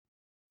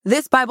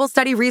This Bible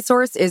study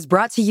resource is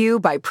brought to you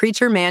by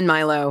Preacher Man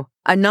Milo,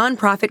 a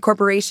nonprofit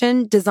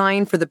corporation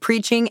designed for the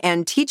preaching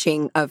and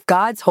teaching of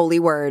God's holy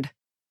word.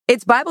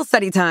 It's Bible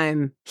study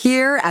time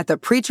here at the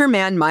Preacher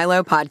Man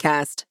Milo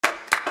podcast.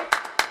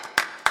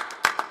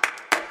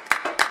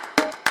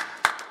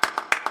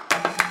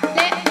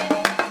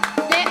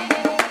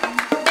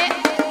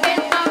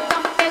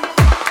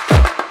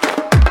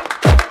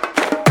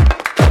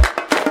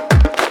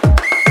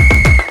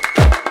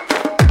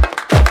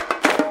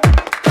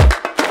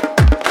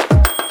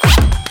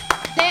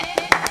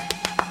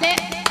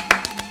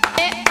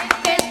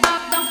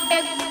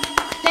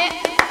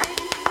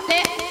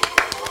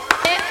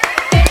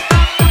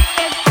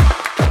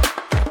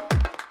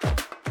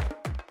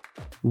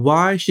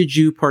 Why should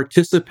you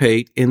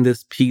participate in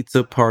this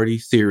pizza party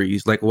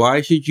series? Like,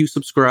 why should you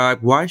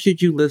subscribe? Why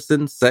should you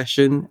listen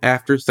session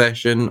after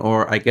session,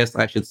 or I guess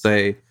I should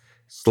say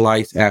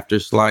slice after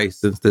slice,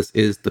 since this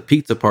is the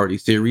pizza party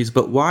series?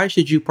 But why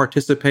should you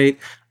participate?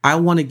 I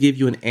want to give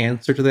you an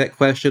answer to that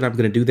question. I'm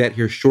going to do that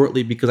here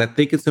shortly because I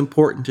think it's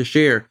important to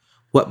share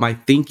what my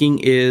thinking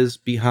is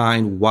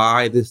behind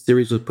why this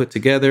series was put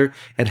together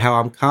and how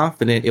I'm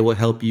confident it will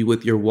help you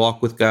with your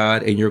walk with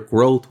God and your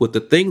growth with the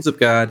things of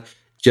God,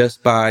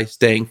 just by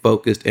staying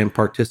focused and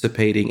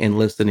participating and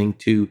listening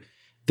to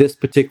this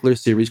particular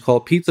series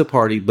called Pizza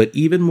Party. But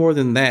even more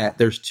than that,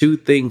 there's two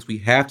things we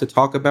have to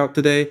talk about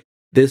today.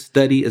 This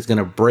study is going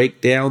to break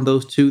down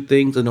those two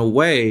things in a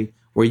way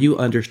where you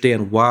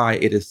understand why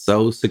it is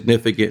so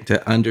significant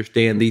to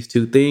understand these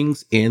two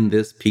things in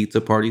this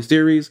Pizza Party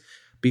series.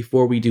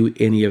 Before we do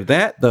any of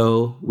that,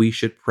 though, we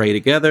should pray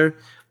together.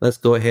 Let's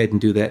go ahead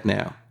and do that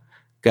now.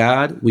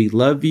 God, we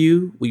love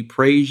you, we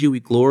praise you,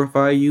 we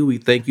glorify you, we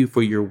thank you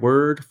for your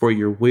word, for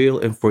your will,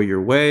 and for your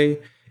way.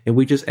 And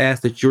we just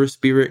ask that your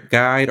spirit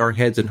guide our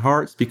heads and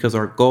hearts, because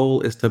our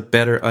goal is to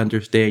better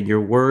understand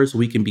your words so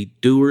we can be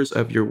doers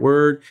of your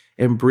word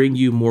and bring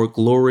you more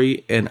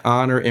glory and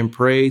honor and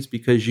praise,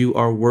 because you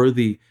are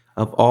worthy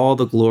of all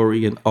the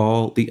glory and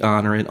all the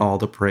honor and all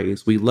the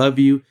praise. We love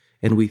you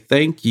and we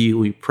thank you.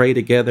 We pray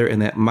together in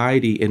that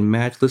mighty and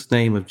matchless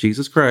name of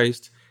Jesus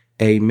Christ.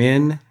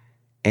 Amen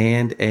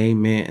and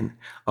amen.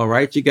 All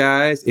right, you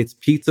guys, it's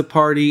Pizza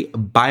Party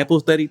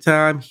Bible study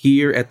time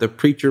here at the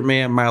Preacher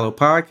Man Milo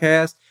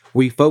podcast.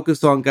 We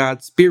focus on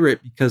God's Spirit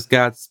because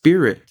God's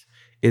Spirit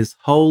is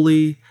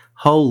holy,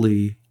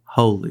 holy,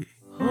 holy.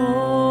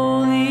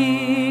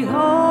 Holy,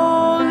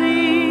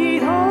 holy,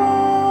 holy,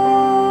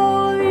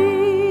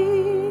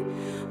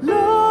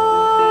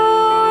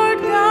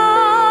 Lord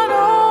God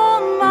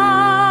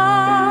Almighty.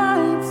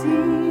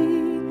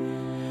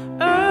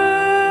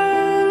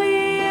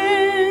 Early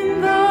in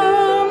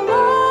the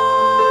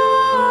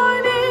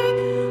morning,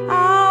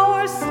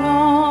 our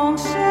song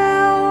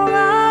shall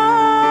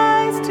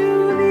rise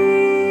to thee.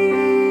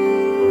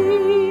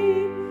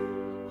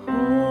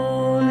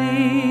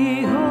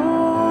 Holy,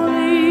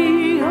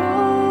 holy,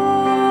 holy,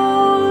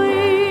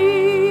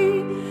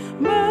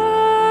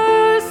 merciful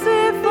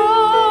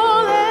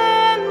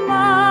and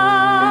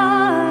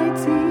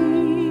mighty,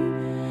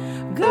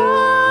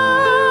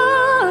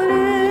 God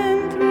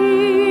in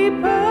three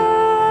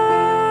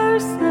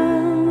persons,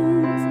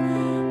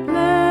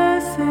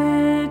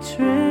 blessed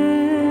Trinity.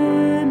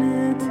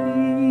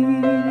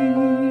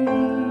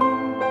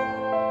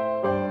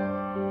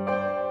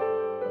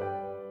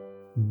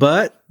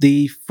 But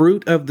the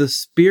fruit of the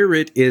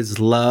Spirit is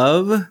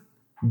love,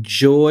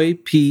 joy,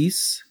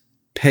 peace,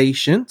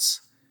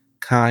 patience,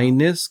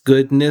 kindness,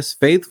 goodness,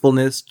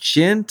 faithfulness,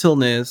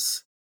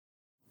 gentleness,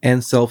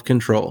 and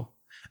self-control.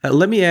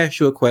 Let me ask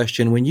you a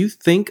question. When you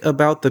think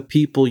about the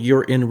people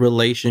you're in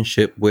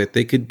relationship with,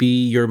 it could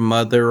be your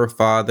mother or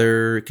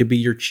father, it could be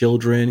your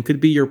children, it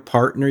could be your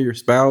partner, your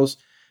spouse,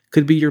 it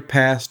could be your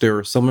pastor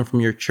or someone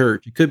from your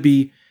church. It could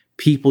be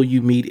people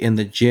you meet in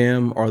the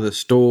gym or the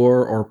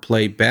store or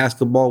play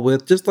basketball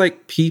with, just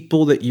like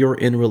people that you're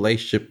in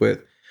relationship with.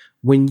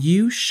 When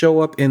you show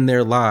up in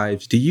their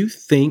lives, do you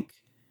think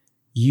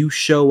you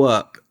show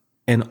up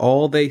and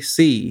all they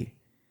see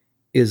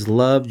is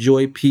love,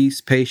 joy,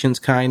 peace, patience,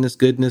 kindness,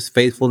 goodness,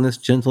 faithfulness,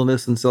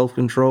 gentleness, and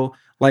self-control?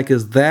 Like,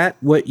 is that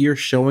what you're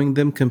showing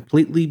them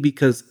completely?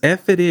 Because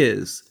if it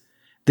is,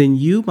 then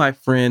you, my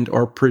friend,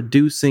 are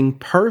producing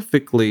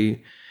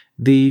perfectly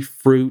the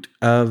fruit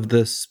of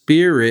the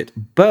Spirit.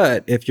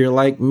 But if you're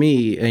like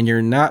me and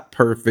you're not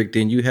perfect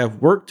and you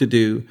have work to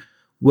do,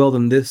 well,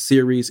 then this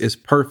series is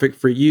perfect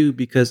for you,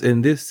 because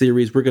in this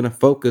series, we're going to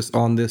focus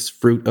on this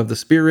fruit of the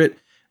Spirit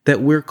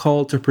that we're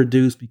called to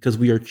produce because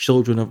we are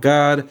children of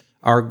God.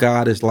 Our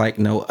God is like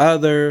no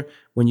other.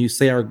 When you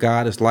say our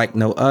God is like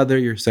no other,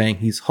 you're saying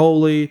he's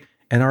holy,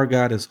 and our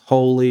God is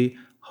holy,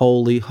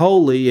 holy,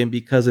 holy. And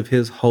because of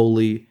his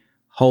holy,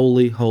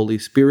 holy, Holy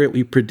Spirit,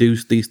 we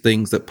produce these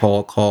things that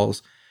Paul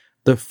calls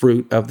the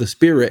fruit of the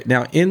Spirit.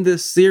 Now, in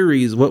this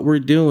series, what we're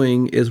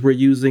doing is we're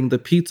using the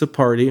pizza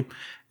party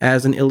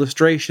as an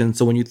illustration.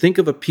 So when you think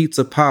of a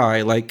pizza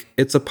pie, like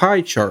it's a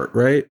pie chart,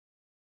 right?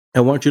 I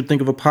want you to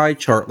think of a pie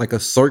chart like a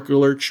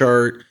circular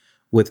chart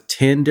with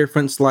 10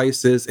 different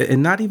slices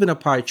and not even a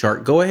pie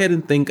chart. Go ahead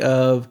and think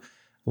of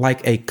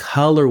like a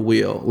color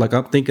wheel. Like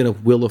I'm thinking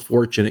of Wheel of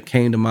Fortune. It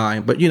came to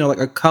mind, but like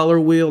a color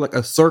wheel, like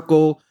a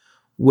circle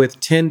with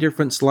 10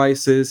 different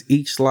slices.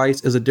 Each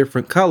slice is a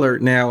different color.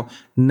 Now,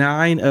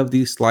 9 of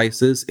these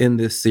slices in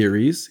this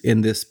series,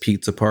 in this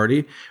pizza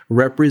party,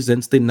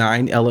 represents the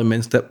 9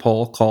 elements that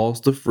Paul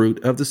calls the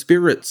fruit of the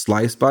Spirit,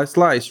 slice by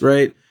slice,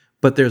 right?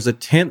 But there's a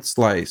 10th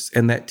slice,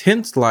 and that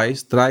 10th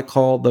slice that I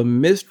call the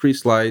mystery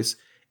slice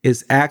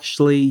is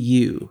actually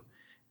you.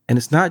 And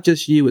it's not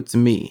just you, it's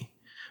me.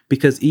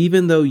 Because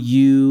even though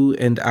you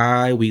and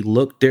I, we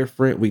look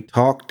different, we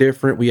talk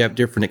different, we have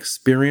different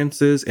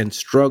experiences and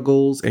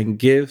struggles and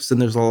gifts,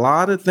 and there's a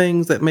lot of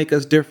things that make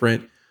us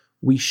different,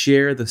 we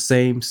share the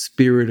same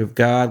Spirit of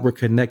God. We're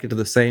connected to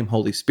the same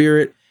Holy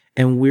Spirit,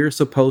 and we're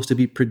supposed to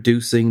be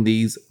producing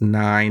these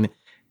 9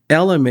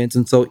 elements.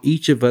 And so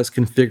each of us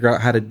can figure out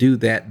how to do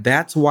that.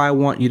 That's why I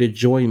want you to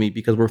join me,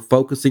 because we're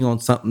focusing on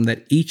something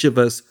that each of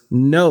us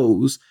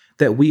knows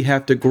that we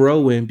have to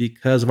grow in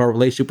because of our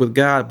relationship with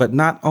God. But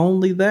not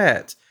only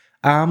that,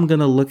 I'm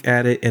going to look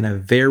at it in a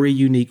very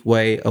unique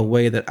way, a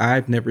way that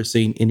I've never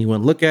seen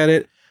anyone look at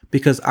it,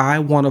 because I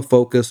want to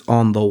focus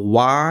on the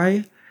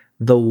why,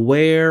 the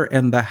where,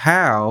 and the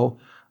how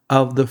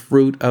of the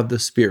fruit of the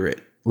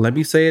Spirit. Let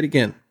me say it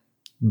again.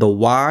 The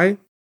why,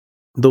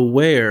 the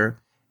where,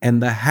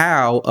 and the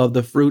how of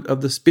the fruit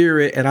of the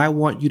Spirit. And I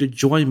want you to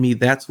join me.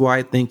 That's why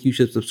I think you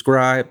should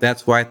subscribe.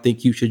 That's why I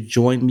think you should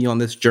join me on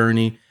this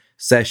journey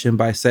session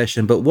by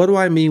session. But what do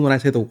I mean when I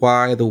say the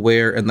why, the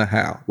where, and the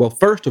how? Well,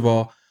 first of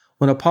all,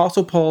 when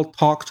Apostle Paul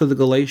talks to the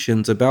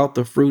Galatians about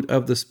the fruit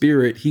of the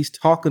Spirit, he's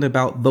talking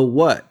about the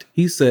what.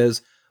 He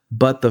says,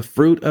 but the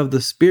fruit of the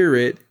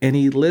Spirit, and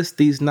he lists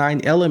these 9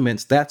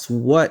 elements. That's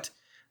what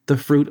the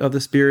fruit of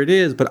the Spirit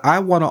is. But I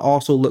want to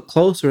also look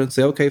closer and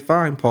say, okay,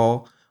 fine,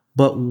 Paul,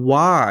 but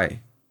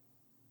why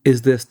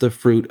is this the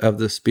fruit of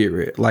the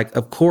Spirit? Like,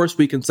 of course,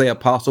 we can say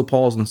Apostle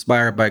Paul's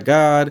inspired by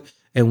God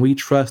and we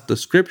trust the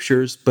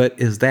scriptures, but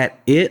is that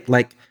it?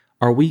 Like,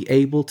 are we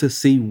able to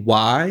see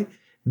why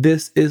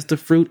this is the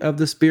fruit of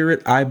the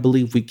Spirit? I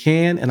believe we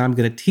can, and I'm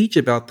going to teach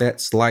about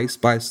that slice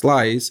by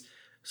slice,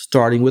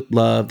 starting with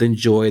love, then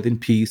joy, then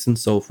peace, and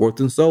so forth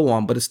and so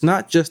on. But it's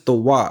not just the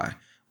why,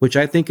 which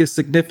I think is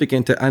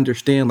significant to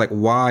understand, like,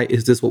 why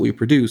is this what we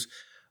produce?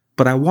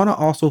 But I want to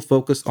also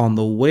focus on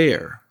the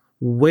where.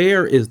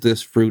 Where is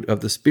this fruit of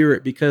the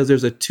Spirit? Because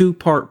there's a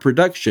 2-part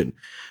production.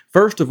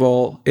 First of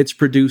all, it's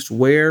produced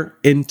where?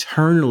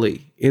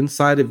 Internally,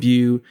 inside of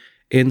you,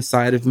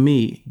 inside of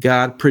me.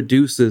 God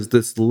produces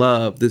this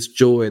love, this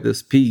joy,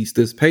 this peace,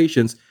 this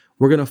patience.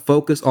 We're going to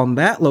focus on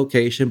that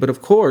location. But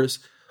of course,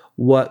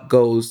 what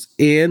goes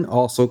in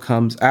also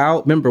comes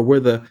out. Remember, we're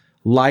the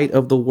light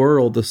of the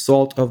world, the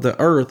salt of the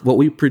earth. What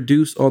we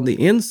produce on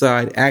the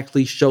inside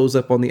actually shows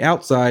up on the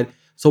outside.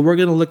 So we're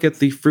going to look at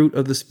the fruit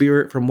of the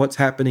Spirit from what's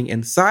happening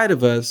inside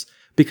of us,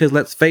 because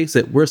let's face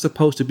it, we're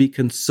supposed to be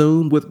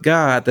consumed with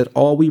God, that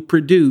all we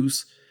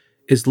produce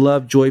is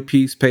love, joy,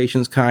 peace,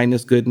 patience,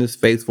 kindness, goodness,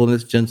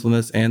 faithfulness,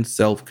 gentleness, and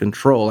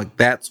self-control. Like,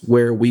 that's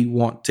where we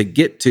want to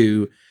get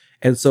to.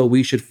 And so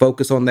we should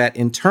focus on that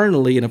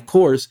internally. And of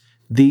course,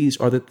 these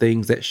are the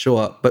things that show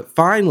up. But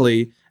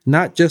finally,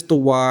 not just the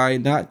why,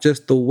 not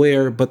just the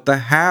where, but the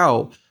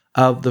how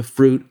of the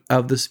fruit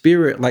of the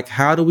Spirit. Like,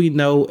 how do we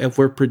know if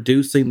we're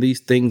producing these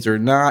things or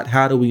not?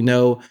 How do we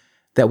know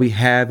that we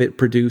have it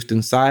produced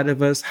inside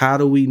of us? How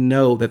do we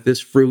know that this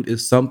fruit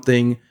is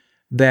something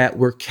that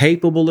we're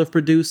capable of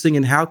producing?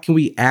 And how can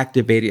we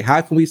activate it?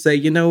 How can we say,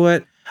 you know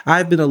what?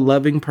 I've been a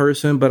loving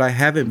person, but I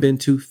haven't been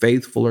too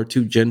faithful or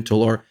too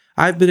gentle. Or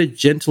I've been a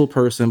gentle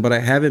person, but I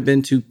haven't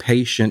been too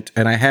patient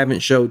and I haven't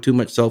showed too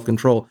much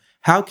self-control.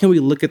 How can we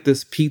look at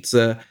this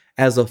pizza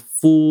as a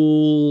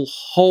full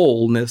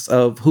wholeness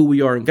of who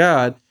we are in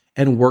God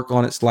and work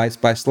on it slice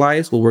by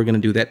slice? Well, we're going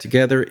to do that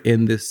together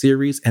in this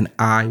series, and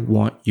I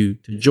want you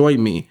to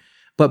join me.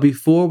 But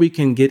before we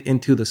can get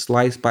into the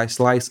slice by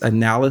slice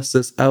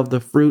analysis of the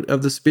fruit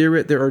of the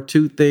Spirit, there are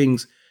 2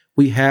 things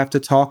we have to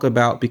talk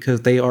about,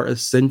 because they are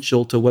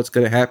essential to what's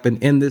going to happen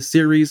in this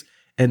series,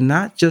 and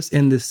not just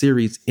in this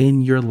series,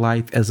 in your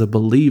life as a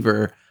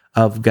believer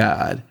of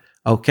God.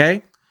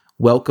 Okay?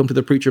 Welcome to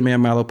the Preacher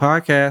Man Milo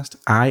podcast.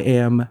 I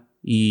am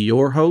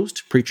your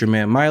host, Preacher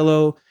Man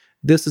Milo.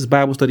 This is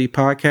Bible Study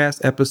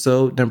Podcast,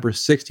 episode number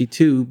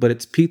 62, but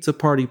it's Pizza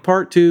Party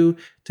Part 2.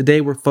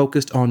 Today we're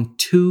focused on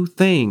 2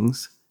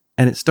 things,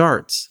 and it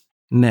starts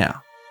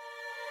now.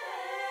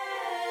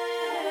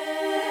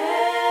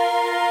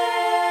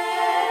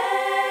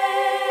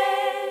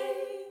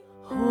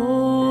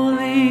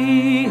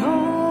 Holy,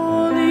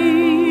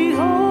 holy,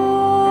 holy,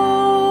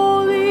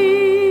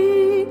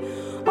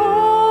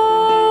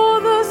 all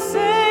the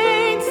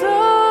saints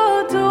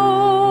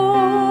adore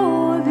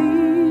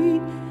thee,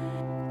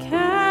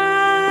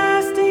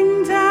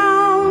 casting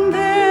down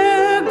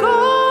their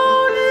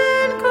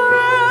golden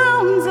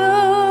crowns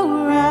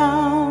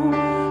around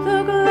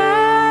the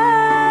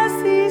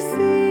glassy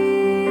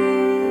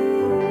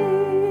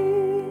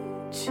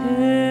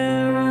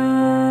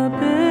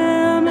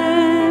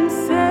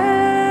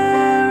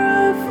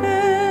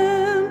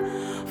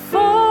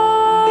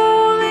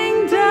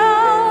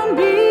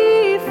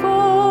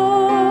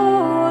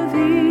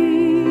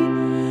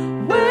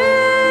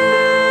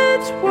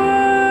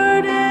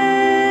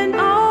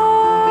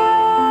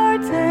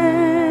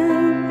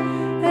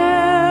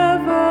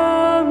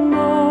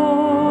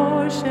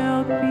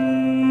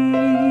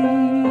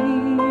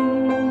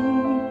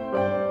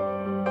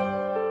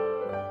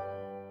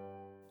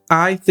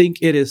I think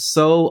it is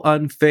so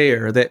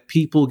unfair that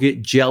people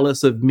get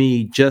jealous of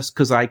me just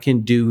because I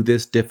can do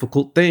this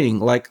difficult thing.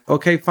 Like,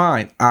 okay,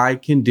 fine, I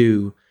can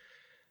do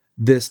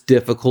this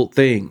difficult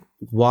thing.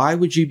 Why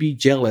would you be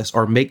jealous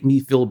or make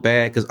me feel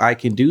bad because I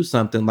can do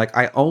something? Like,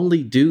 I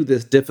only do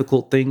this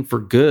difficult thing for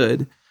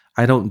good.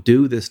 I don't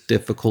do this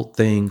difficult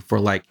thing for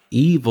like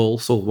evil.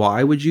 So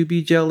why would you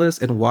be jealous?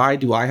 And why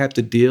do I have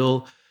to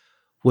deal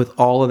with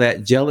all of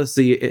that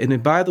jealousy? And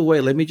then, by the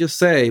way, let me just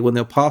say, when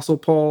the Apostle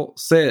Paul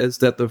says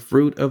that the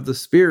fruit of the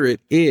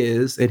Spirit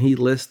is, and he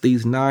lists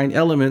these 9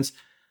 elements,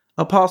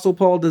 Apostle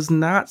Paul does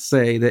not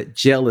say that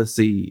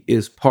jealousy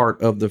is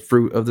part of the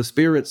fruit of the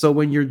Spirit. So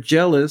when you're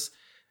jealous,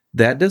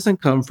 that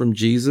doesn't come from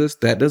Jesus.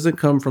 That doesn't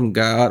come from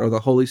God or the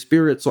Holy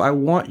Spirit. So I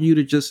want you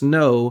to just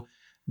know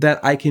that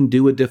I can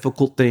do a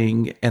difficult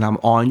thing and I'm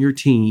on your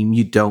team.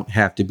 You don't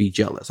have to be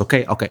jealous.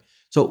 Okay.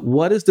 So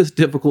what is this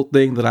difficult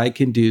thing that I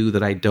can do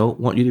that I don't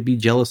want you to be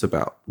jealous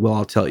about? Well,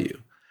 I'll tell you.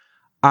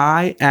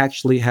 I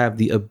actually have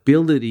the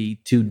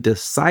ability to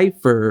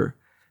decipher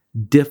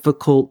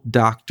difficult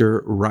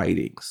doctor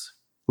writings,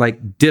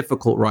 like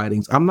difficult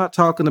writings. I'm not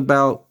talking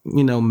about,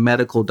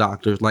 medical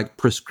doctors, like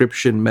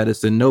prescription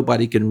medicine.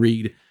 Nobody can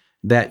read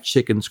that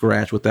chicken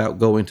scratch without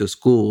going to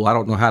school. I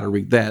don't know how to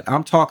read that.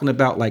 I'm talking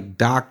about like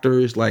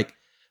doctors, like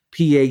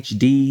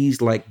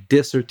PhDs, like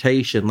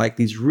dissertation, like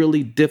these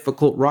really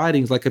difficult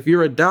writings. Like if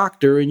you're a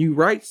doctor and you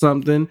write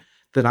something,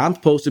 then I'm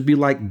supposed to be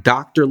like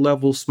doctor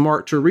level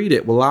smart to read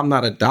it. Well, I'm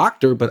not a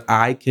doctor, but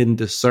I can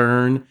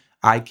discern,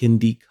 I can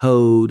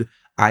decode,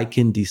 I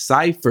can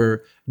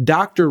decipher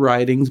doctor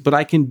writings, but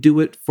I can do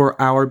it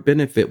for our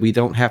benefit. We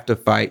don't have to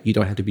fight. You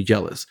don't have to be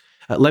jealous.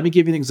 Let me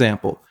give you an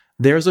example.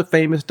 There's a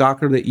famous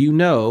doctor that you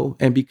know,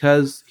 and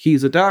because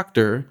he's a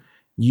doctor,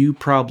 you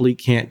probably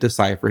can't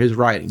decipher his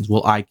writings.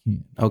 Well, I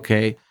can.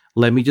 Okay.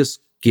 Let me just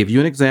give you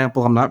an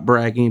example. I'm not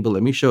bragging, but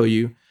let me show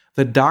you.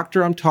 The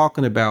doctor I'm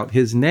talking about,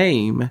 his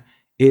name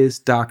is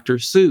Dr.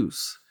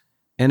 Seuss.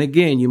 And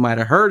again, you might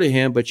have heard of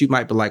him, but you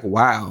might be like,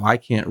 wow, I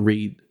can't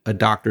read a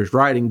doctor's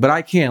writing, but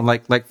I can.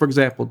 Like for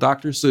example,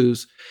 Dr.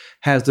 Seuss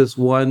has this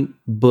one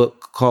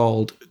book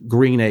called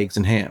Green Eggs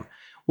and Ham.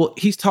 Well,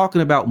 he's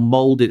talking about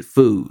molded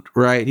food,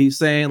 right? He's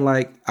saying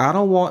like, I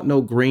don't want no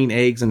green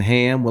eggs and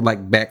ham with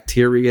like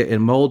bacteria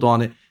and mold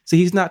on it. See,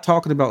 he's not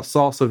talking about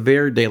salsa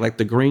verde, like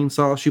the green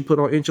sauce you put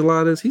on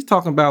enchiladas. He's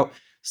talking about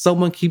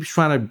someone keeps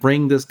trying to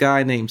bring this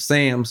guy named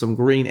Sam some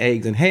green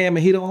eggs and ham,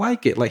 and he don't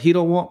like it. Like he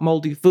don't want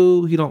moldy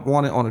food. He don't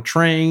want it on a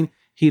train.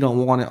 He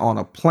don't want it on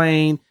a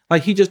plane.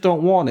 Like he just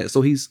don't want it.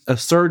 So he's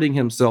asserting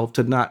himself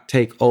to not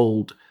take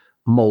old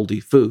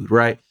moldy food,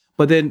 right?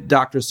 But then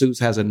Dr. Seuss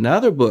has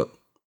another book,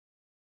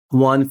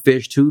 One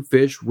Fish, Two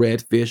Fish,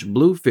 Red Fish,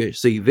 Blue Fish.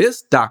 See,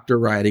 this doctor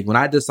writing, when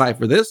I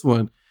decipher this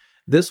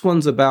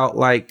one's about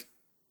like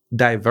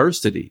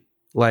diversity.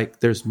 Like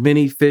there's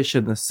many fish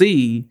in the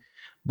sea,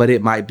 but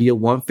it might be a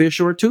one fish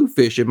or a two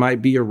fish. It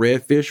might be a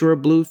red fish or a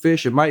blue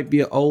fish. It might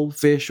be an old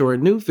fish or a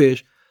new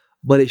fish,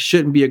 but it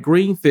shouldn't be a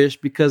green fish,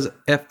 because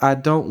if I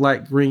don't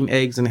like green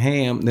eggs and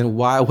ham, then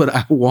why would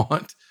I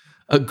want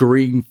a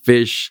green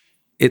fish?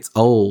 It's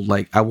old.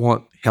 Like I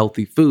want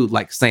healthy food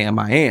like Sam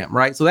I am,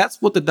 right? So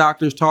that's what the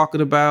doctor's talking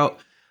about.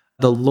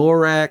 The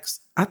Lorax,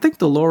 I think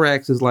the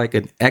Lorax is like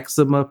an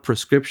eczema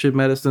prescription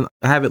medicine.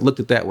 I haven't looked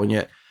at that one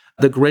yet.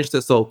 The Grinch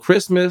That Stole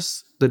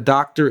Christmas, the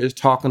doctor is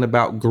talking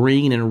about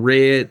green and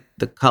red,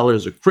 the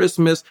colors of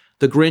Christmas.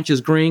 The Grinch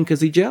is green because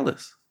he's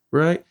jealous,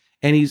 right?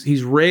 And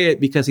he's red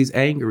because he's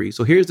angry.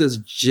 So here's this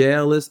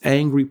jealous,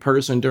 angry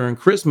person during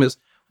Christmas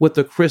with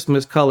the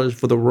Christmas colors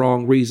for the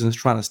wrong reasons,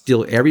 trying to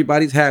steal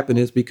everybody's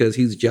happiness because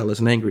he's jealous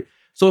and angry.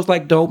 So it's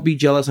like, don't be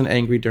jealous and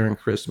angry during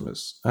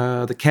Christmas.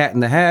 The Cat in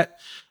the Hat,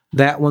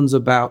 that one's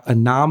about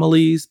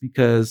anomalies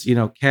because,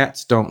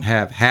 cats don't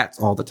have hats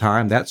all the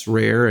time. That's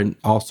rare. And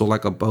also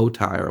like a bow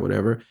tie or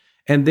whatever.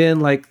 And then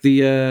like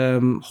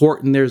the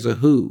Horton, There's a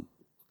Who.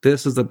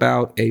 This is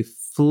about a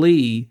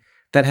flea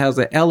that has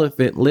an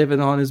elephant living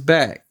on his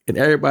back. And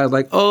everybody's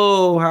like,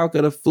 oh, how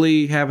could a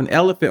flea have an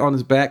elephant on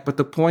his back? But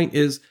the point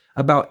is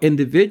about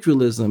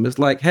individualism. It's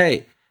like,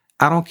 hey,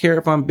 I don't care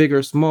if I'm big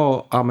or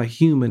small. I'm a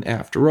human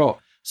after all.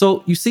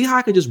 So you see how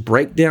I could just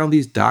break down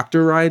these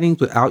doctor writings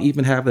without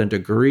even having a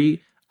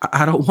degree?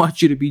 I don't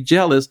want you to be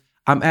jealous.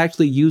 I'm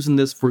actually using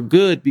this for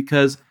good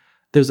because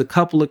there's a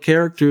couple of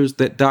characters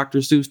that Dr.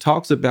 Seuss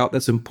talks about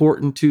that's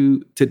important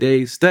to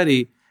today's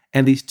study.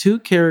 And these two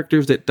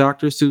characters that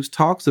Dr. Seuss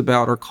talks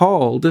about are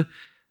called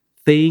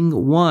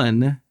Thing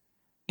 1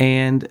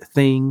 and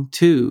Thing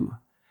 2.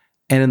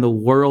 And in the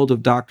world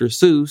of Dr.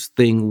 Seuss,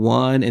 Thing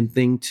 1 and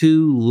Thing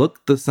 2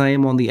 look the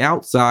same on the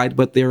outside,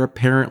 but they're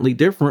apparently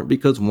different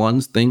because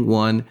one's Thing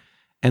 1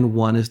 and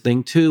one is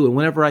Thing 2. And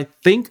whenever I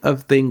think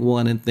of Thing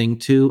 1 and Thing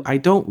 2, I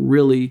don't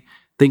really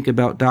think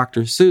about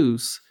Dr.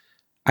 Seuss.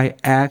 I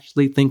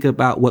actually think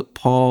about what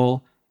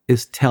Paul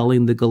is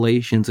telling the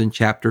Galatians in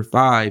chapter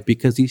 5,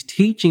 because he's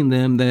teaching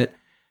them that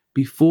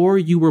before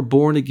you were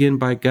born again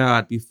by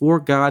God, before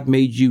God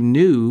made you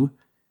new,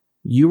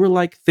 you were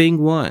like Thing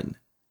 1.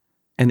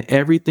 and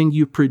everything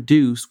you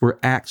produce were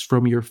acts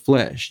from your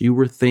flesh. You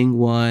were thing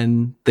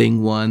one,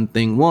 thing one,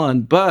 thing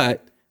one.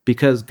 But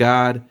because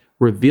God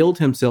revealed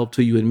himself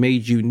to you and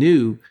made you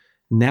new,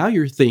 now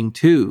you're thing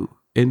two.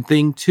 And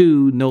thing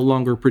two no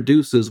longer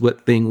produces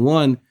what thing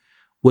one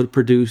would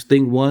produce.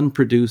 Thing one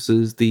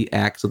produces the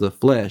acts of the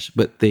flesh,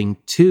 but thing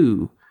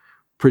two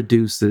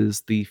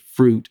produces the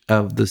fruit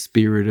of the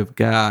Spirit of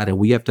God. And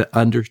we have to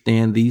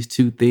understand these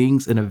two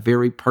things in a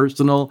very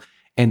personal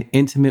and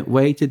intimate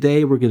way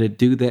today. We're going to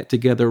do that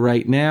together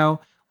right now.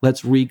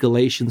 Let's read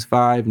Galatians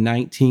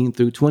 5:19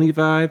 through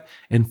 25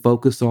 and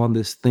focus on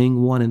this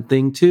thing one and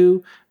thing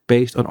two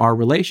based on our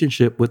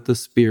relationship with the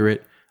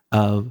Spirit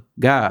of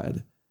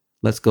God.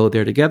 Let's go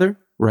there together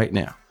right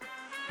now.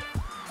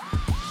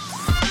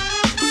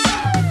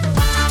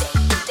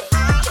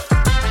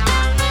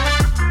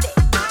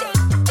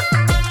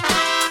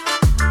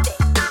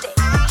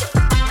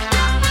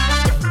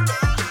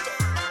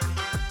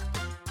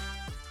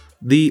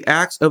 The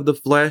acts of the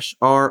flesh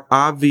are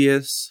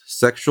obvious: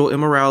 sexual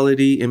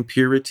immorality,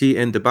 impurity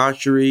and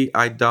debauchery,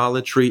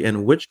 idolatry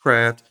and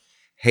witchcraft,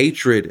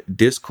 hatred,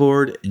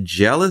 discord,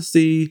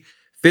 jealousy,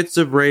 fits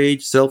of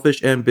rage,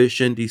 selfish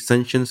ambition,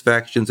 dissensions,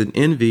 factions, and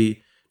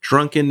envy,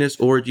 drunkenness,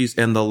 orgies,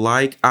 and the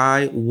like.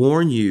 I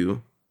warn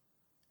you,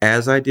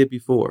 as I did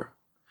before,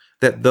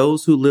 that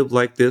those who live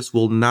like this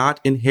will not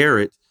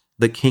inherit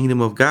the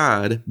kingdom of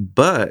God,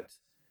 but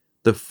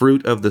the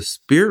fruit of the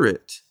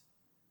Spirit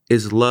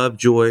is love,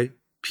 joy,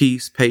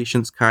 peace,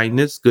 patience,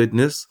 kindness,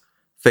 goodness,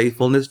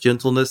 faithfulness,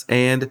 gentleness,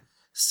 and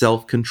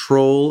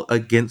self-control.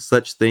 Against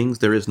such things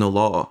there is no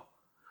law.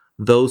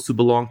 Those who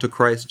belong to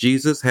Christ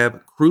Jesus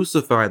have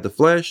crucified the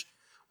flesh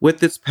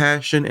with its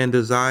passion and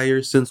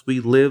desires. Since we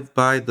live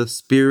by the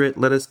Spirit,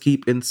 let us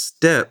keep in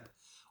step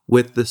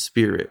with the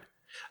Spirit.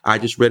 I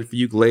just read for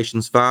you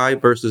Galatians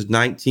 5, verses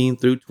 19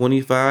 through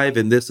 25,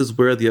 and this is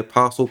where the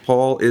Apostle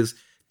Paul is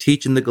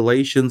teaching the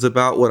Galatians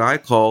about what I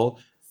call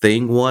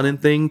thing one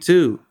and thing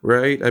two,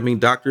 right? I mean,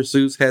 Dr.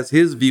 Seuss has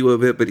his view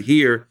of it, but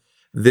here,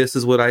 this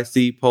is what I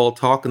see Paul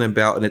talking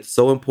about, and it's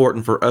so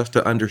important for us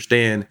to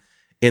understand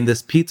in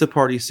this Pizza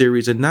Party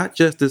series, and not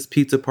just this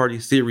Pizza Party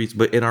series,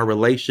 but in our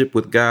relationship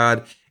with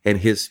God and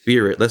his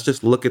Spirit. Let's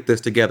just look at this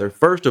together.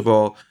 First of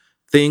all,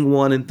 thing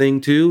one and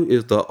thing two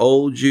is the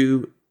old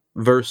you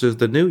versus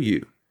the new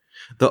you.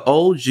 The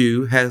old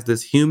you has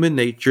this human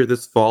nature,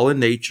 this fallen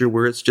nature,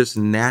 where it's just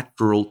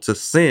natural to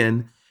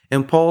sin.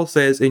 And Paul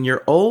says in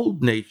your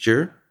old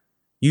nature,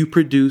 you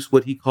produce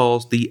what he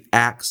calls the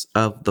acts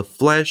of the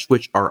flesh,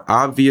 which are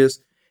obvious.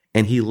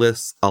 And he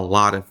lists a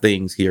lot of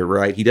things here,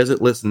 right? He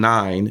doesn't list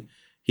 9.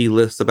 He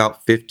lists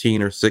about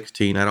 15 or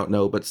 16, I don't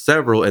know, but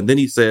several. And then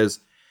he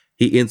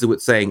ends it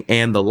with saying,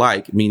 and the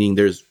like, meaning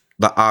there's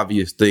the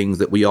obvious things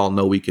that we all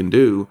know we can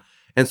do.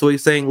 And so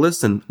he's saying,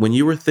 listen, when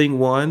you were thing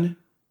one,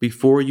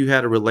 before you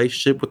had a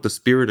relationship with the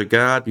Spirit of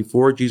God,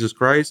 before Jesus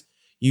Christ,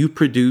 you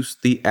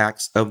produced the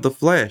acts of the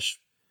flesh.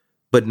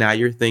 But now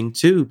you're thing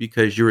two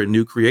because you're a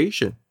new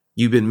creation.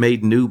 You've been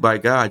made new by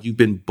God. You've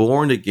been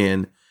born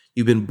again.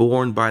 You've been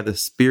born by the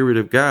Spirit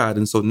of God.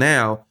 And so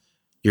now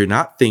you're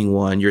not thing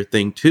one, you're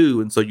thing two.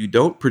 And so you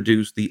don't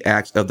produce the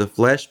acts of the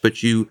flesh,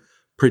 but you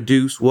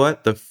produce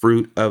what? The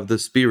fruit of the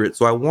Spirit.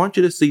 So I want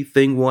you to see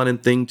thing one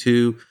and thing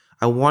two.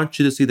 I want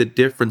you to see the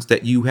difference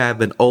that you have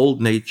an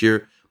old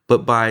nature,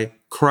 but by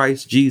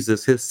Christ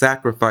Jesus, his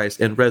sacrifice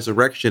and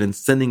resurrection and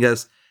sending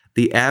us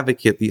the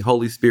advocate, the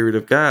Holy Spirit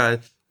of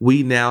God,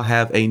 we now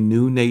have a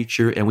new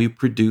nature and we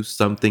produce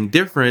something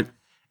different.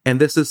 And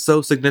this is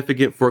so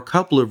significant for a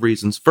couple of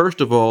reasons.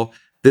 First of all,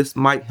 this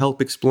might help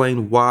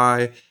explain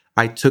why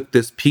I took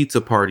this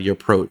pizza party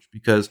approach,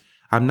 because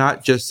I'm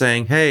not just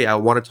saying, hey, I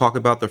want to talk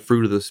about the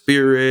fruit of the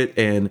Spirit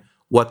and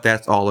what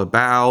that's all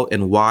about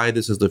and why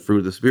this is the fruit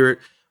of the Spirit.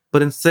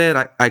 But instead,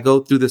 I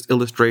go through this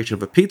illustration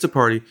of a pizza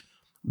party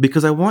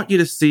because I want you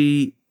to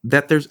see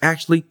that there's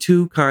actually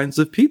two kinds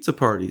of pizza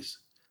parties.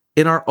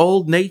 In our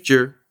old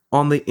nature,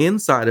 on the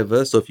inside of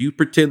us, so if you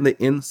pretend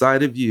the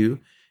inside of you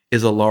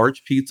is a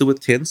large pizza with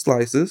 10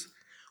 slices,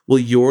 well,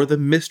 you're the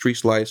mystery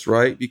slice,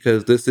 right?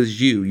 Because this is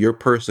you, your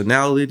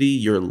personality,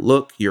 your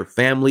look, your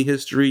family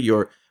history,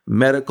 your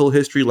medical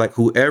history, like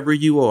whoever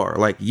you are,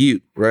 like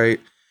you, right?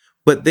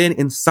 But then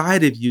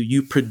inside of you,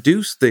 you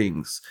produce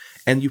things,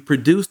 and you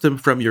produce them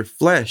from your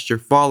flesh, your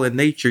fallen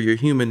nature, your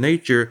human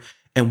nature.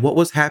 And what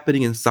was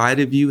happening inside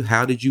of you?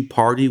 How did you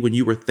party when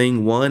you were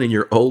thing one in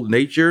your old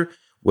nature?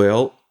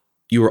 Well,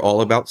 you were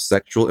all about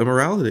sexual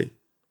immorality.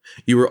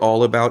 You were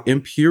all about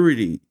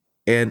impurity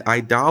and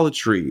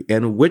idolatry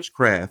and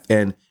witchcraft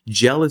and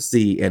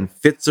jealousy and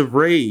fits of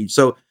rage.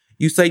 So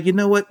you say, you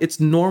know what? It's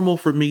normal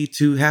for me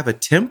to have a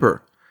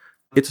temper.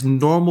 It's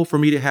normal for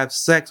me to have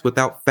sex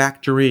without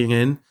factoring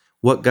in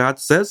what God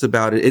says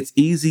about it. It's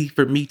easy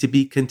for me to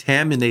be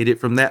contaminated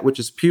from that which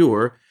is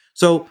pure.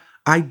 So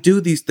I do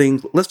these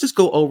things. Let's just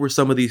go over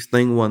some of these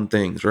thing one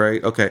things,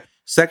 right? Okay.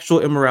 Sexual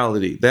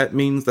immorality. That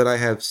means that I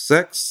have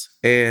sex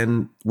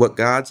and what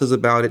God says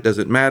about it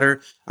doesn't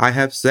matter. I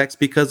have sex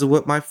because of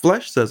what my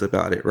flesh says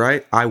about it,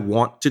 right? I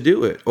want to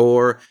do it.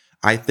 Or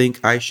I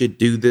think I should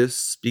do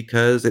this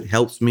because it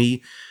helps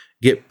me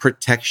get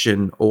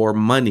protection or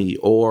money,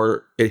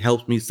 or it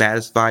helps me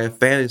satisfy a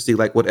fantasy.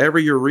 Like whatever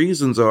your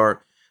reasons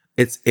are,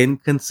 it's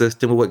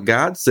inconsistent with what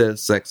God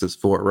says sex is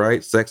for,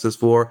 right? Sex is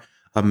for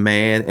a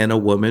man and a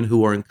woman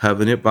who are in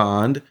covenant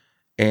bond,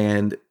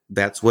 and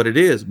that's what it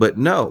is. But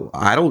no,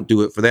 I don't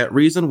do it for that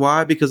reason.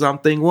 Why? Because I'm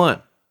thing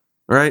one,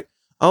 right?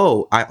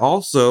 Oh, I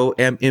also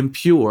am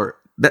impure.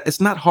 That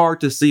it's not hard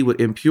to see what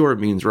impure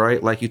means,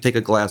 right? Like you take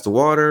a glass of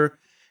water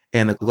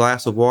and the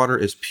glass of water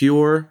is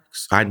pure.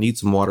 I need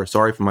some water.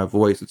 Sorry for my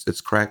voice.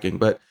 It's cracking,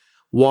 but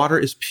water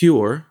is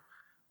pure.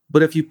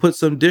 But if you put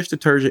some dish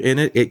detergent in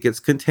it, it gets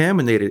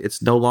contaminated.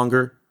 It's no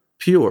longer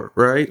pure,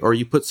 right? Or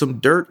you put some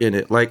dirt in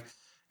it. Like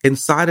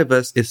inside of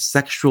us is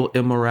sexual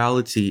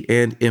immorality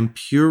and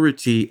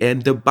impurity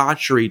and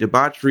debauchery.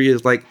 Debauchery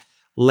is like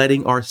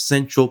letting our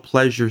sensual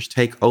pleasures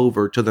take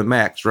over to the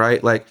max,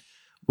 right? Like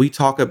we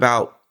talk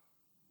about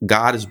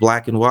God is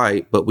black and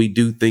white, but we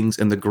do things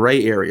in the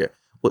gray area.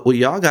 Well,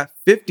 y'all got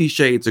 50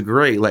 shades of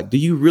gray. Like, do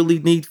you really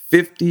need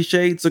 50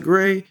 shades of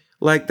gray?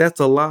 Like, that's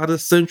a lot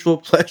of sensual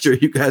pleasure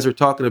you guys are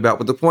talking about.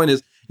 But the point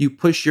is, you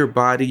push your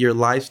body, your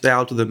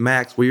lifestyle to the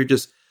max where you're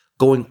just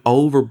going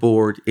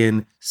overboard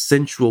in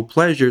sensual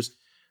pleasures.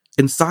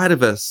 Inside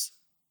of us,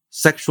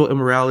 sexual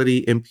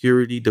immorality,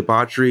 impurity,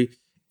 debauchery.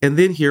 And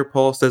then here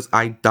Paul says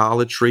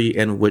idolatry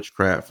and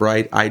witchcraft,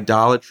 right?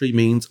 Idolatry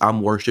means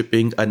I'm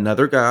worshiping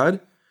another God.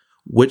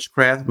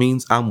 Witchcraft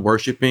means I'm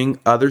worshiping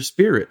other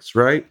spirits,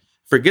 right?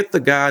 Forget the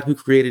God who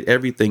created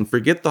everything.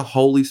 Forget the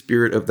Holy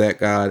Spirit of that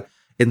God.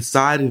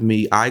 Inside of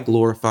me, I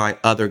glorify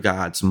other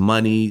gods,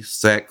 money,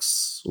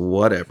 sex,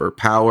 whatever,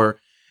 power.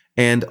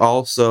 And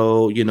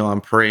also,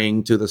 I'm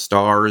praying to the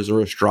stars or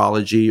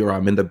astrology, or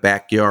I'm in the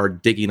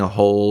backyard digging a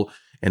hole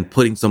and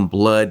putting some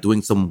blood,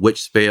 doing some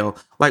witch spell,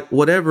 like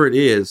whatever it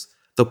is.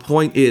 The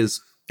point is,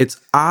 it's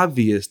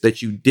obvious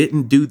that you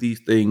didn't do these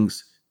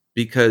things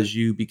because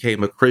you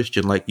became a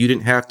Christian. Like you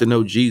didn't have to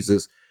know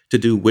Jesus to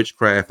do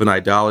witchcraft and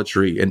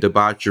idolatry and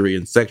debauchery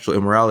and sexual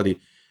immorality.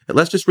 And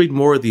let's just read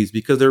more of these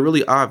because they're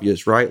really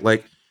obvious, right?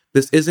 Like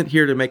this isn't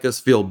here to make us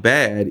feel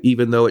bad,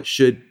 even though it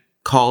should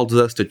cause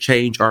us to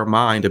change our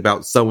mind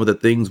about some of the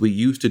things we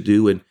used to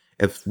do. And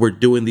if we're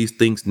doing these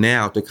things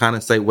now, to kind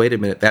of say, wait a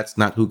minute, that's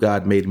not who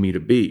God made me to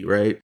be,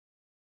 right?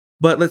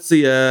 But let's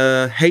see,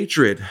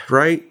 hatred,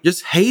 right?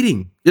 Just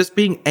hating, just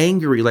being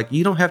angry. Like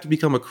you don't have to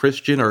become a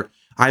Christian or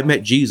I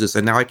met Jesus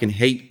and now I can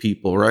hate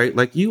people, right?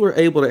 Like you were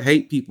able to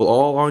hate people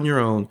all on your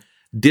own.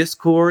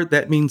 Discord,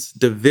 that means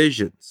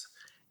divisions.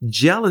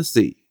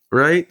 Jealousy,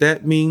 right?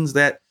 That means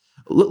that,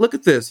 look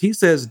at this. He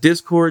says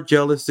discord,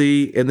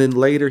 jealousy, and then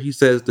later he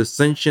says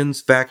dissensions,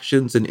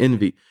 factions, and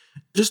envy.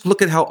 Just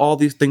look at how all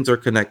these things are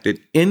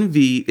connected.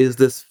 Envy is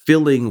this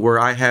feeling where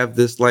I have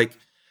this like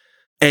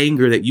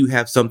anger that you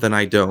have something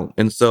I don't.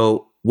 And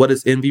so what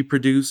does envy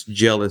produce?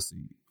 Jealousy.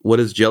 What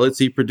does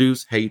jealousy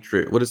produce?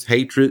 Hatred. What does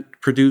hatred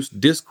produce?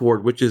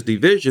 Discord, which is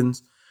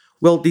divisions.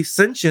 Well,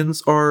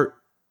 dissensions are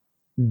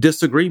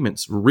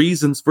disagreements,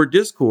 reasons for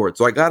discord.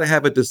 So I got to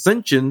have a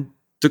dissension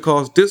to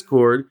cause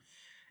discord.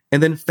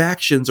 And then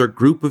factions are a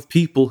group of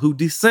people who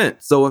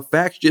dissent. So a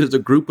faction is a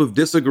group of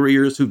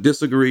disagreeers who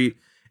disagree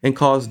and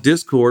cause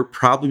discord,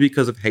 probably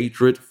because of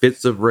hatred,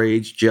 fits of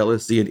rage,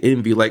 jealousy, and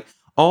envy. Like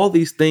all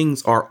these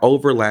things are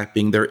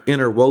overlapping, they're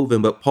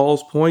interwoven. But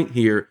Paul's point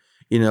here,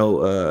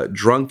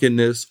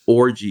 drunkenness,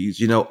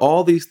 orgies,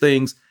 all these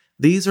things,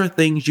 these are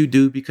things you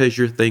do because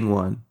you're thing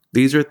one.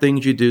 These are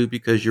things you do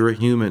because you're a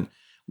human.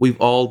 We've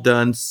all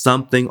done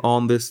something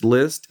on this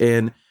list,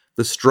 and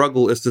the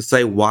struggle is to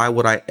say, why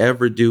would I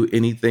ever do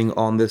anything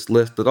on this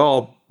list at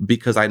all?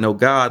 Because I know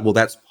God. Well,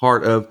 that's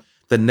part of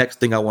the next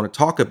thing I want to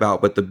talk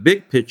about. But the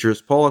big picture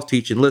is Paul is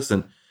teaching,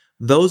 listen,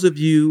 those of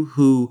you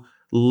who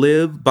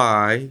live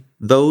by,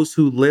 those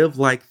who live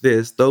like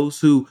this, those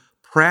who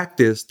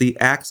practice the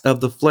acts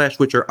of the flesh,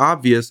 which are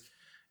obvious,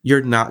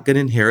 you're not going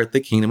to inherit the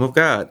kingdom of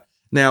God.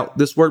 Now,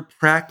 this word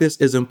practice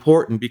is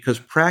important because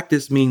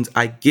practice means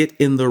I get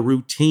in the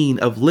routine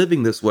of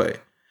living this way.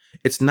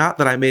 It's not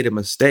that I made a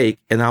mistake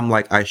and I'm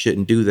like, I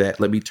shouldn't do that.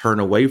 Let me turn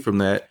away from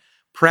that.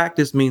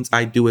 Practice means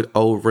I do it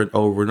over and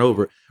over and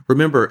over.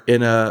 Remember,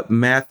 in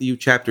Matthew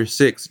chapter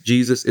 6,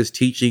 Jesus is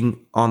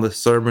teaching on the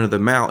Sermon of the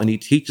Mount, and he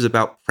teaches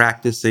about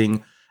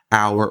practicing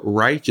our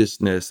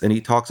righteousness. And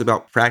he talks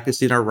about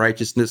practicing our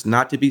righteousness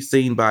not to be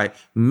seen by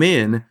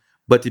men,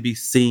 but to be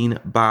seen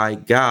by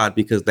God,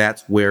 because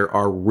that's where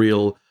our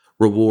real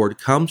reward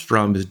comes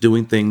from, is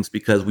doing things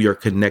because we are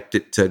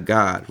connected to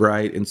God,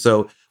 right? And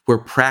so we're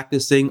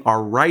practicing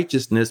our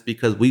righteousness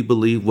because we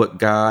believe what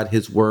God,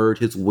 his word,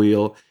 his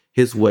will,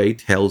 his way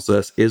tells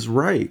us is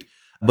right.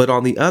 But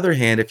on the other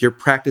hand, if you're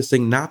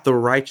practicing not the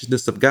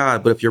righteousness of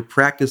God, but if you're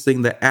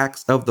practicing the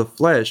acts of the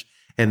flesh,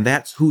 and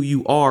that's who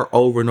you are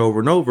over and over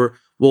and over,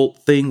 well,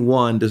 thing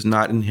one does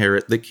not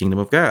inherit the kingdom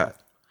of God.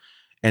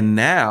 And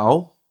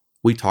now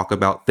we talk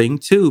about thing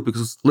two,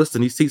 because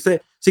listen, you see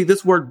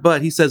this word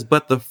but, he says,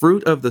 but the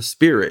fruit of the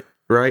Spirit,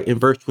 right? In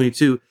verse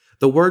 22,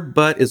 the word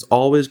but is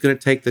always going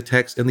to take the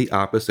text in the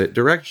opposite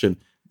direction.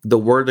 the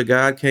word of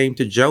God came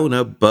to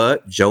Jonah,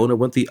 but Jonah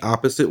went the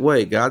opposite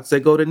way. God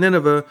said, go to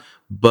Nineveh,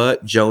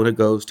 but Jonah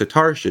goes to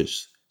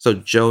Tarshish. So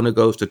Jonah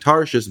goes to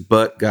Tarshish,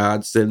 but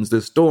God sends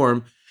this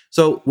storm.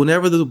 So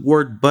whenever the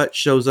word but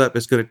shows up,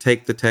 it's going to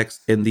take the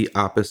text in the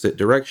opposite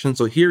direction.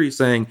 So here he's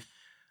saying,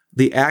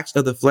 the acts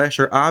of the flesh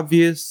are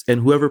obvious, and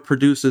whoever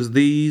produces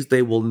these,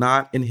 they will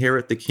not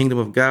inherit the kingdom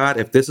of God.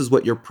 If this is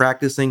what you're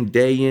practicing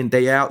day in,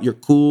 day out, you're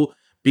cool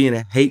being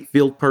a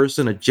hate-filled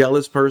person, a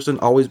jealous person,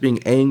 always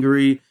being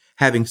angry,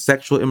 having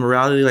sexual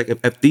immorality. Like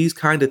if these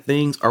kind of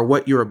things are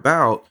what you're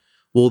about,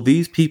 well,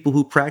 these people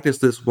who practice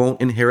this won't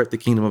inherit the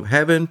kingdom of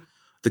heaven,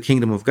 the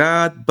kingdom of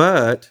God.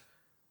 But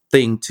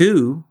thing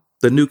two,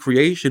 the new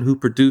creation who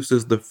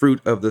produces the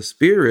fruit of the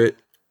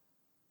Spirit,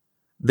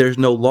 there's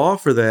no law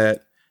for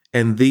that.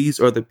 And these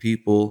are the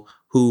people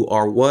who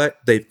are what?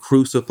 They've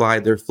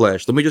crucified their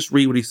flesh. Let me just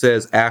read what he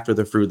says after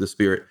the fruit of the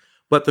Spirit.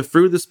 But the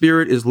fruit of the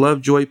Spirit is love,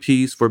 joy,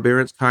 peace,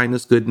 forbearance,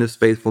 kindness, goodness,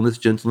 faithfulness,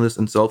 gentleness,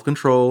 and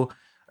self-control.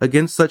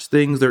 Against such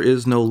things there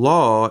is no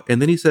law. And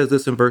then he says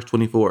this in verse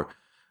 24.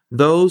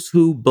 Those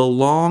who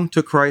belong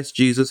to Christ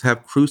Jesus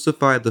have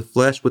crucified the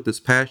flesh with its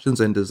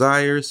passions and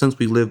desires. Since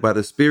we live by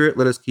the Spirit,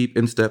 let us keep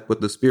in step with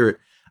the Spirit.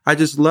 I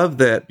just love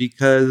that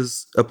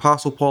because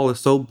Apostle Paul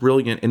is so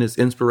brilliant in his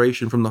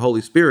inspiration from the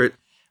Holy Spirit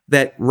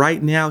that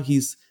right now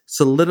he's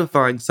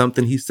solidifying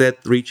something he said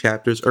 3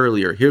 chapters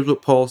earlier. Here's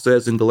what Paul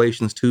says in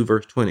Galatians 2,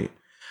 verse 20.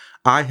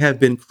 I have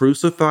been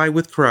crucified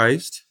with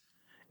Christ,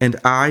 and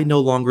I no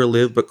longer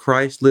live, but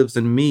Christ lives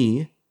in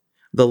me.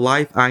 The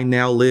life I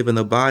now live in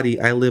the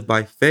body, I live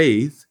by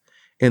faith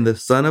in the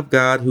Son of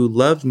God who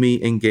loved me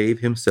and gave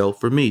himself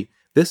for me.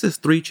 This is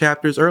 3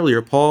 chapters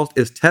earlier. Paul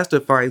is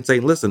testifying,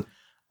 saying, listen,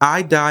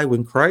 I died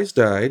when Christ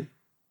died,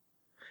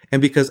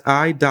 and because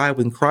I died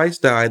when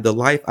Christ died, the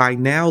life I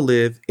now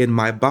live in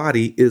my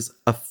body is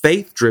a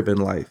faith-driven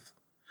life.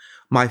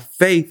 My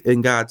faith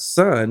in God's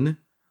Son,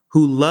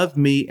 who loved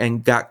me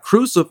and got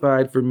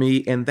crucified for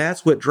me, and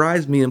that's what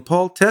drives me. And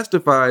Paul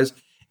testifies,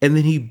 and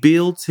then he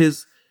builds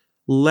his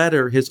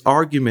letter, his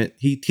argument.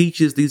 He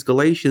teaches these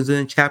Galatians, and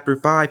in chapter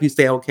 5, he's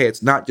saying, okay,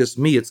 it's not just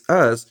me, it's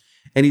us.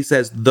 And he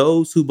says,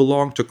 those who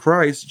belong to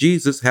Christ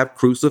Jesus have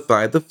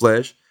crucified the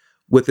flesh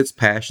with its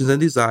passions and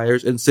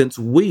desires. And since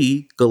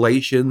we,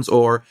 Galatians,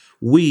 or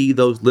we,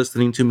 those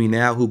listening to me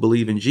now who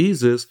believe in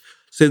Jesus,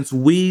 since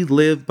we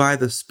live by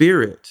the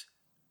Spirit,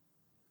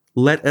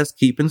 let us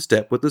keep in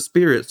step with the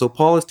Spirit. So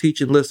Paul is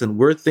teaching, listen,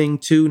 we're thing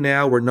 2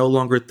 now. We're no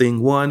longer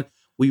thing 1.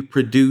 We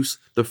produce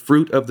the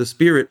fruit of the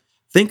Spirit.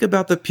 Think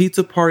about the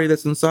pizza party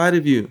that's inside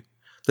of you.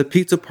 The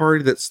pizza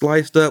party that's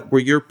sliced up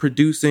where you're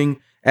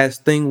producing as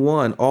thing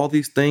 1, all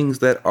these things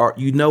that are,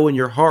 in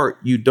your heart,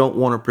 you don't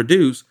want to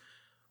produce.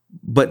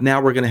 But now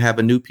we're going to have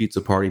a new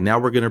pizza party. Now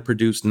we're going to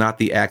produce not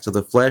the acts of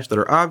the flesh that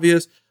are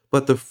obvious,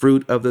 but the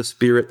fruit of the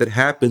Spirit that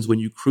happens when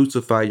you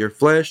crucify your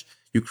flesh,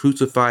 you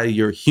crucify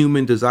your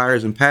human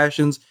desires and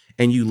passions,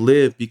 and you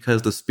live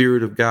because the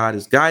Spirit of God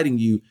is guiding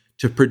you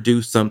to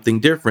produce something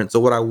different. So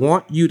what I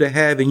want you to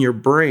have in your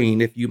brain,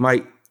 if you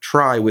might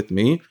try with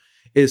me,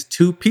 is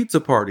 2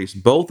 pizza parties,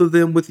 both of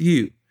them with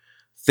you.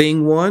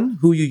 Thing 1,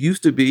 who you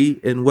used to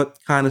be and what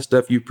kind of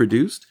stuff you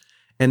produced.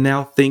 And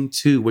now thing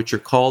 2, what you're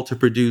called to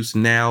produce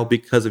now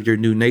because of your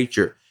new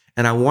nature.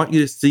 And I want you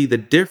to see the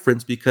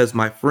difference because,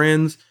 my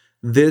friends,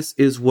 this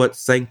is what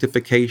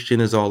sanctification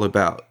is all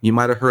about. You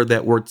might have heard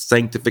that word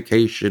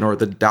sanctification or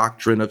the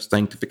doctrine of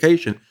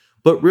sanctification,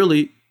 but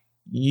really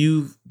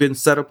you've been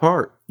set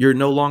apart. You're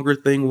no longer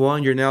thing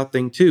 1, you're now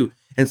thing 2.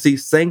 And see,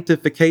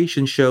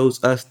 sanctification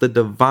shows us the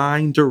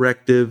divine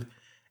directive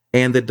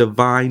and the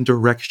divine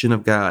direction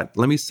of God.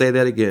 Let me say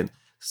that again.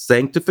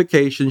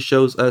 Sanctification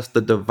shows us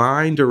the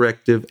divine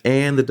directive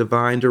and the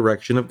divine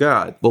direction of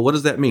God. Well, what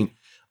does that mean?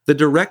 The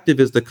directive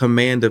is the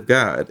command of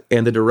God,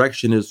 and the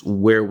direction is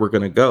where we're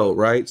going to go,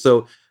 right?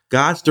 So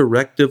God's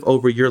directive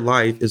over your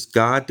life is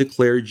God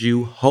declared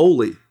you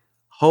holy,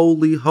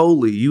 holy,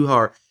 holy. You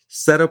are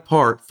set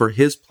apart for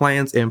his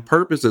plans and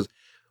purposes.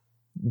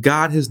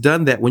 God has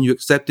done that. When you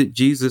accepted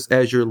Jesus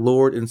as your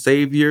Lord and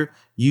Savior,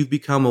 you've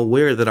become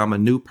aware that I'm a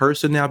new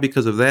person now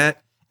because of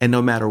that. And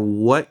no matter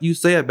what you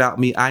say about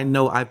me, I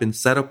know I've been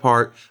set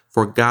apart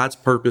for God's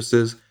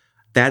purposes.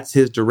 That's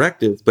his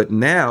directive. But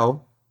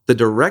now the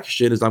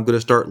direction is I'm going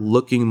to start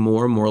looking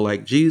more and more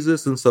like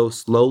Jesus. And so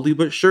slowly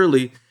but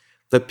surely,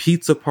 the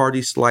pizza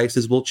party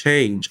slices will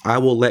change. I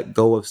will let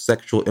go of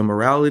sexual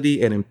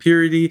immorality and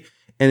impurity,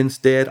 and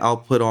instead I'll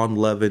put on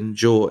love and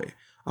joy.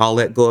 I'll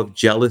let go of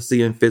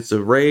jealousy and fits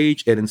of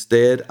rage, and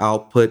instead I'll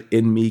put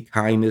in me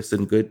kindness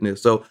and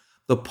goodness. So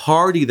the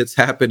party that's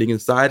happening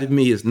inside of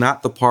me is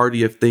not the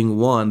party of thing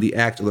 1, the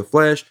act of the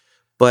flesh,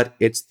 but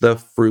it's the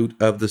fruit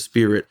of the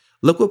Spirit.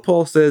 Look what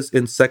Paul says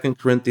in 2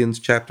 Corinthians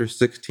chapter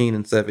 16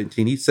 and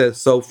 17. He says,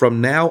 so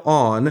from now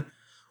on,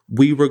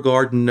 we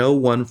regard no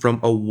one from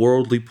a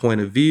worldly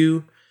point of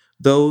view.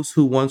 Those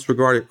who once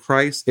regarded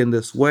Christ in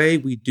this way,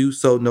 we do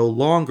so no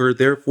longer.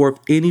 Therefore, if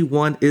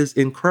anyone is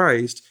in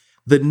Christ,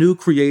 the new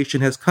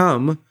creation has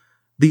come.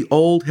 The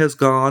old has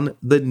gone.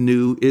 The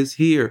new is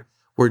here.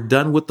 We're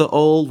done with the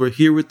old. We're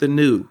here with the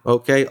new.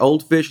 Okay.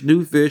 Old fish,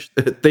 new fish,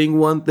 thing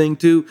one, thing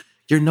two.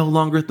 You're no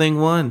longer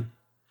thing one.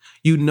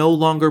 You no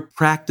longer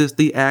practice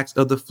the acts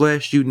of the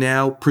flesh. You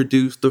now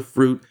produce the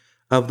fruit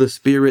of the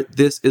Spirit.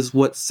 This is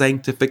what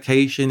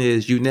sanctification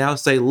is. You now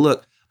say,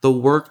 look, the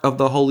work of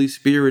the Holy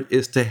Spirit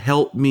is to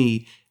help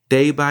me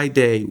day by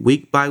day,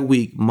 week by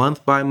week,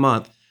 month by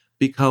month,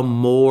 become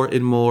more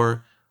and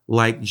more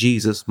like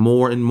Jesus,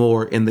 more and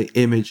more in the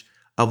image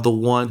of the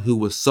one who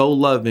was so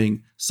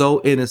loving,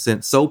 so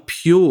innocent, so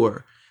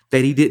pure,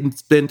 that he didn't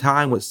spend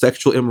time with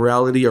sexual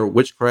immorality or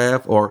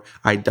witchcraft or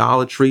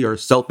idolatry or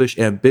selfish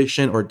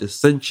ambition or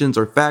dissensions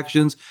or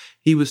factions.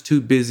 He was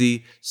too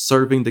busy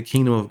serving the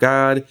kingdom of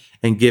God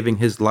and giving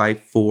his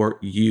life for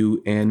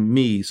you and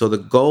me. So the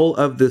goal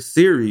of this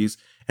series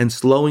and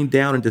slowing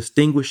down and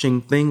distinguishing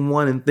thing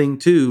one and thing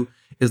two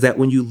is that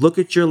when you look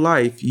at your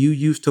life, you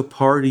used to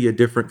party a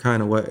different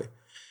kind of way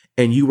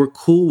and you were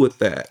cool with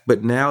that.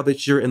 But now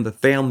that you're in the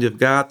family of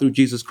God through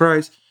Jesus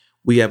Christ,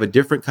 we have a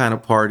different kind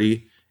of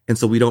party. And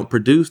so we don't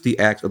produce the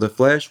acts of the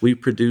flesh, we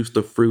produce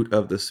the fruit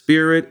of the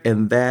Spirit.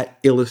 And that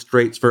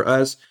illustrates for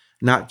us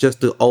not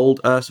just the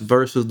old us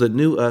versus the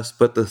new us,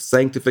 but the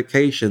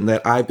sanctification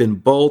that I've been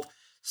both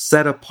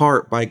set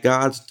apart by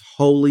God's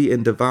holy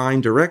and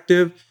divine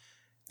directive.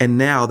 And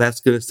now that's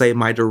going to say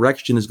my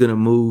direction is going to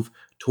move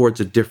towards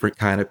a different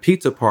kind of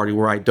pizza party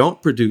where I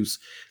don't produce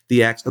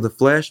the acts of the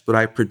flesh, but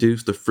I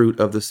produce the fruit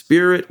of the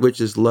Spirit,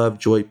 which is love,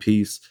 joy,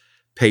 peace,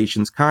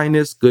 patience,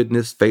 kindness,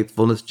 goodness,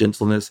 faithfulness,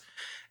 gentleness,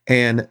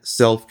 and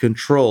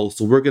self-control.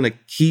 So we're going to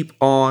keep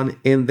on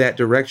in that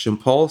direction.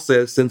 Paul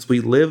says, since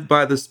we live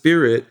by the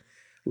Spirit,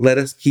 let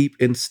us keep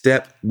in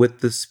step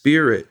with the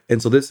Spirit.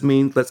 And so this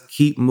means let's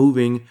keep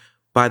moving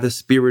by the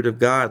Spirit of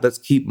God. Let's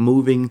keep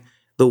moving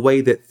the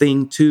way that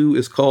thing two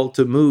is called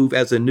to move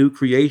as a new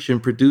creation,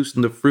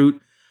 producing the fruit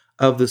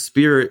of the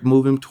Spirit,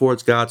 moving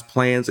towards God's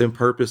plans and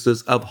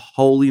purposes of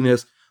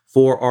holiness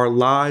for our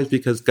lives,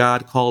 because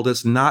God called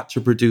us not to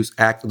produce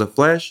acts of the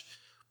flesh,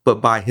 but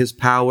by his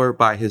power,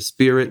 by his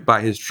Spirit,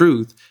 by his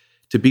truth,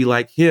 to be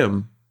like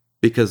him,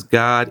 because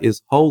God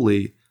is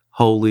holy,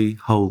 holy,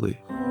 holy.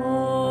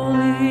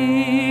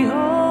 Holy,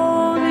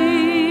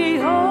 holy,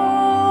 holy,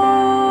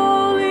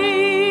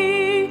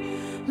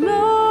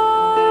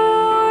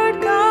 Lord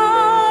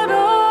God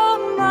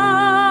Almighty.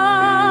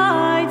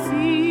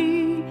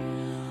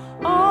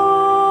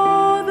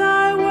 All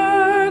thy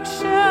works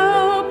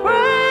shall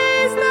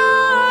praise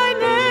thy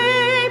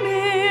name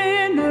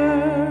in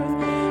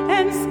earth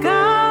and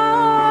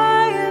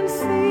sky and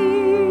sea.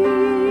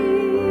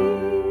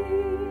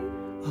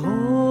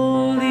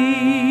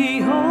 Holy,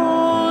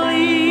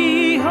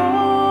 holy,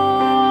 holy,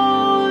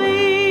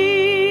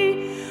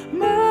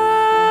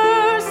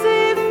 merciful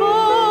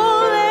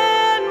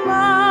and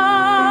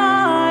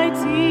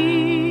mighty,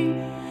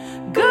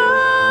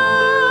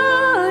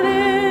 God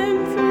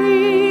in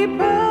three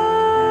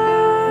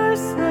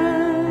persons,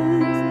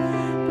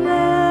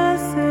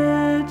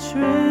 blessed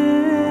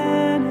Trinity.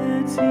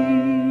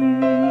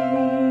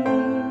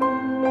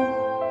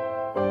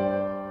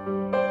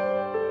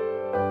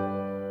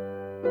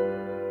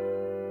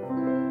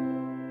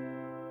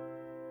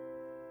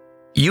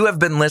 You have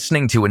been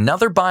listening to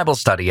another Bible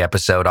study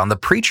episode on the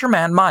Preacher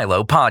Man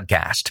Milo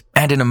podcast.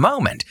 And in a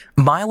moment,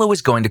 Milo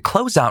is going to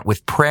close out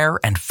with prayer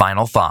and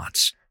final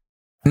thoughts.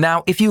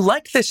 Now, if you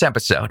liked this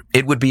episode,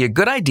 it would be a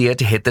good idea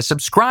to hit the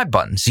subscribe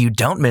button so you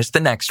don't miss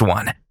the next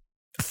one.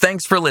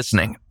 Thanks for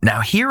listening.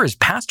 Now here is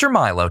Pastor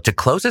Milo to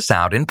close us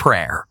out in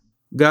prayer.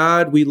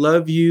 God, we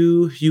love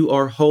you. You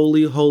are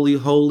holy, holy,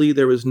 holy.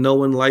 There is no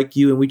one like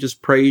you. And we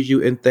just praise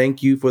you and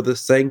thank you for the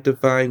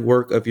sanctifying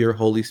work of your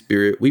Holy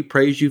Spirit. We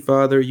praise you,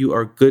 Father. You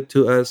are good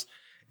to us.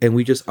 And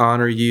we just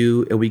honor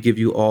you. And we give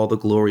you all the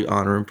glory,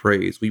 honor, and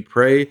praise. We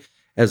pray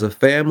as a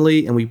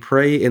family. And we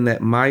pray in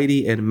that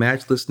mighty and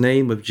matchless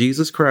name of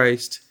Jesus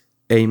Christ.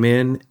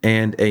 Amen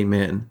and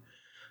amen.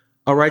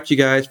 All right, you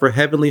guys, for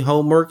heavenly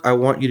homework, I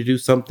want you to do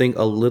something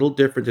a little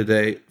different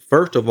today.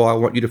 First of all, I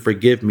want you to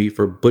forgive me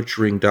for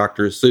butchering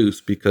Dr.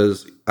 Seuss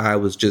because I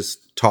was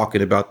just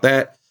talking about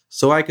that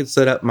so I could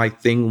set up my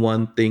thing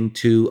one, thing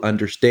two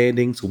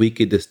understanding so we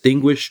could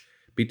distinguish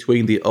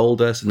between the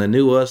old us and the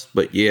new us.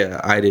 But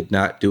yeah, I did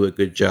not do a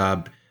good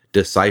job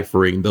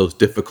deciphering those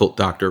difficult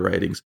doctor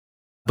writings.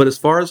 But as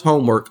far as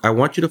homework, I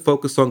want you to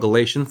focus on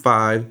Galatians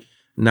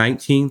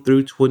 5:19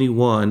 through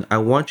 21. I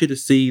want you to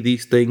see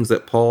these things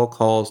that Paul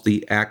calls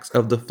the acts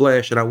of the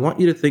flesh. And I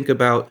want you to think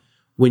about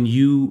when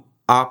you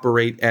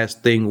operate as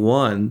thing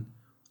one,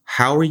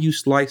 how are you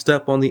sliced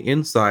up on the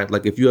inside?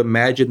 Like if you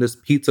imagine this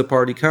pizza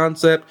party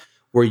concept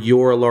where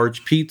you're a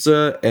large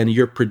pizza and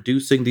you're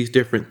producing these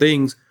different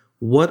things,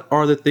 what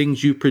are the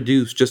things you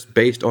produce just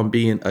based on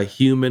being a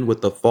human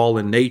with a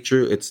fallen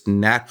nature? It's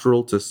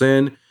natural to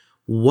sin.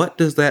 What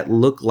does that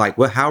look like?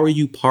 Well, how are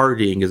you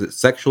partying? Is it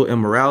sexual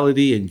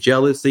immorality and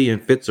jealousy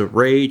and fits of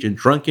rage and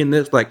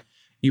drunkenness? Like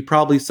you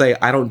probably say,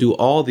 I don't do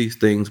all these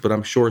things, but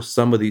I'm sure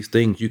some of these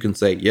things you can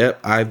say,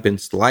 yep, I've been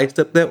sliced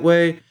up that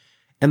way.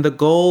 And the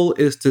goal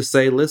is to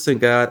say, listen,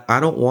 God, I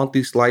don't want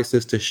these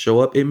slices to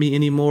show up in me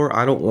anymore.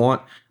 I don't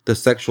want the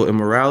sexual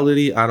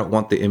immorality. I don't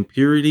want the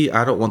impurity.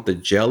 I don't want the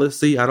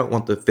jealousy. I don't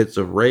want the fits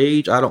of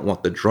rage. I don't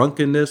want the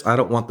drunkenness. I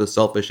don't want the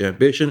selfish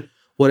ambition.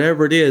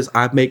 Whatever it is,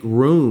 I make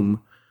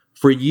room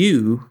for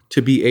you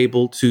to be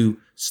able to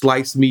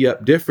slice me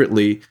up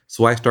differently.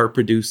 So I start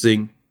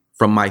producing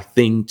from my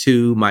thing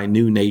two, my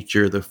new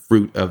nature, the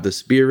fruit of the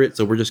Spirit.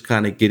 So we're just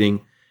kind of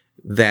getting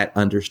that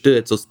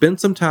understood. So spend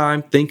some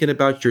time thinking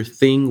about your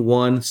thing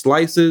one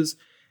slices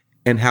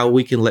and how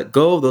we can let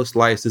go of those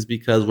slices,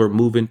 because we're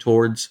moving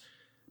towards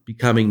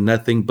becoming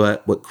nothing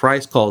but what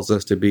Christ calls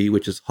us to be,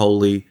 which is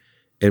holy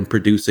and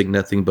producing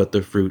nothing but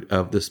the fruit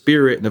of the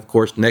Spirit. And of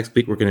course, next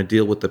week, we're going to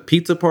deal with the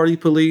pizza party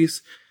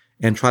police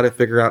and try to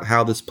figure out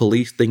how this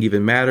police thing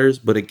even matters.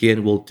 But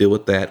again, we'll deal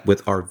with that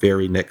with our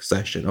very next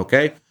session.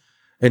 Okay.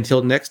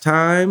 Until next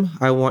time,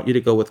 I want you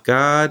to go with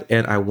God,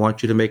 and I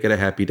want you to make it a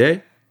happy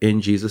day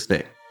in Jesus'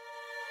 name.